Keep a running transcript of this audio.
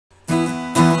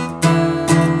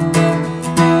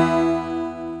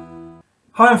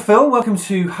Hi, I'm Phil. Welcome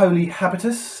to Holy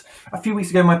Habitus. A few weeks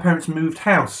ago my parents moved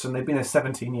house and they've been there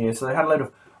 17 years, so they had a load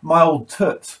of my old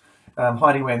tut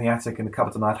hiding away in the attic in the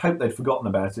cupboard, and I'd hoped they'd forgotten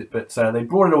about it, but they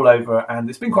brought it all over, and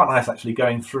it's been quite nice actually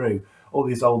going through all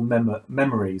these old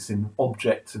memories in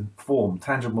object and form,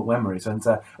 tangible memories. And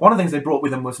one of the things they brought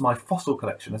with them was my fossil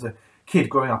collection. As a kid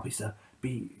growing up, I used to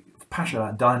be passionate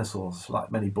about dinosaurs,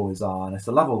 like many boys are, and I used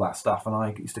to love all that stuff, and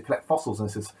I used to collect fossils, and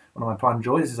this is one of my prime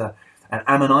joys. This is an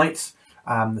ammonite.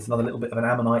 There's another little bit of an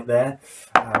ammonite there.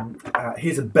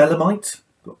 Here's a belemite.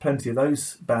 Got plenty of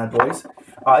those bad boys.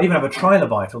 I even have a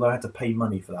trilobite, although I had to pay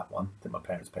money for that one. I think my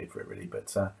parents paid for it really,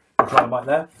 but a trilobite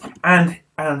there.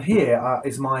 And here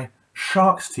is my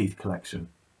shark's teeth collection.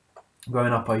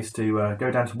 Growing up, I used to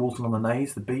go down to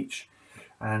Walton-on-the-Naze, the beach,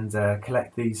 and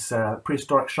collect these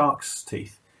prehistoric shark's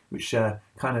teeth, which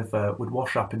kind of would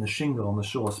wash up in the shingle on the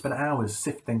shore. Spent hours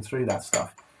sifting through that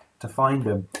stuff to find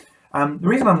them. The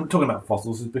reason I'm talking about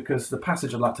fossils is because the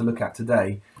passage I'd like to look at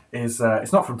today is,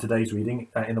 it's not from today's reading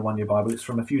in the one-year Bible, it's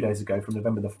from a few days ago, from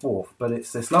November the 4th, but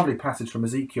it's this lovely passage from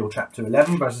Ezekiel chapter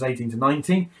 11, verses 18 to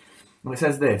 19, and it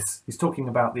says this. He's talking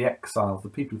about the exiles, the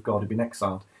people of God who've been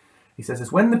exiled. He says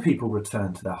this: when the people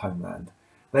return to their homeland,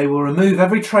 they will remove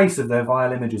every trace of their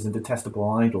vile images and detestable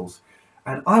idols,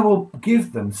 and I will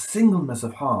give them singleness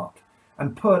of heart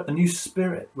and put a new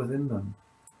spirit within them.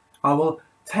 I will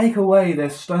take away their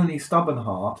stony, stubborn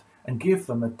heart and give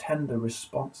them a tender,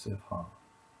 responsive heart.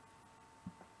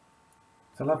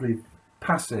 It's a lovely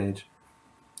passage.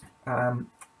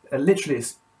 Literally,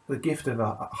 it's the gift of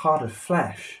a heart of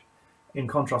flesh in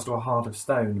contrast to a heart of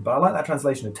stone. But I like that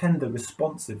translation, a tender,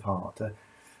 responsive heart.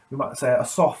 We might say a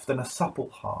soft and a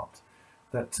supple heart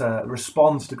that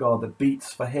responds to God, that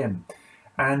beats for Him.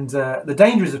 And the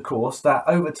danger is, of course, that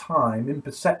over time,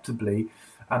 imperceptibly,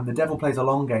 the devil plays a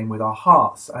long game with our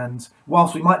hearts, and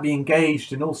whilst we might be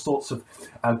engaged in all sorts of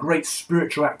great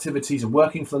spiritual activities and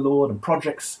working for the Lord and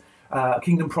projects,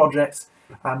 kingdom projects,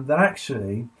 then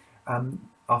actually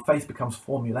our faith becomes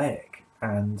formulaic,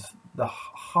 and the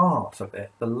heart of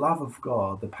it, the love of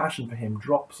God, the passion for Him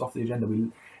drops off the agenda,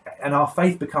 and our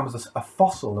faith becomes a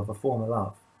fossil of a former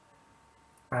love.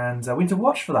 And we need to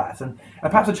watch for that. And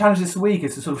perhaps the challenge this week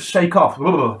is to sort of shake off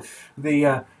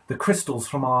the crystals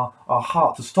from our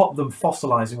heart, to stop them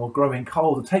fossilising or growing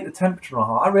cold, to take the temperature on our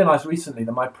heart. I realised recently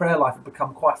that my prayer life had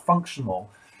become quite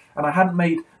functional, and I hadn't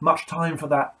made much time for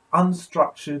that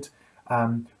unstructured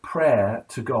prayer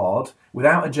to God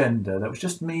without agenda. That was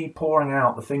just me pouring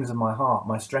out the things in my heart,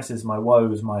 my stresses, my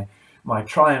woes, my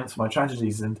triumphs, my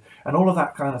tragedies, and all of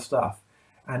that kind of stuff,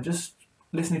 and just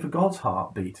listening for God's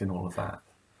heartbeat in all of that.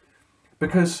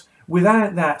 Because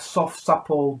without that soft,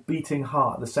 supple, beating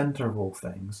heart at the centre of all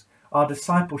things, our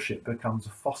discipleship becomes a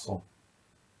fossil,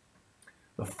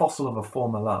 the fossil of a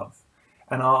former love.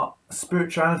 And our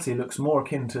spirituality looks more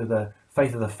akin to the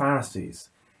faith of the Pharisees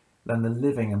than the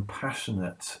living and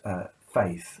passionate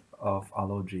faith of our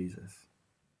Lord Jesus.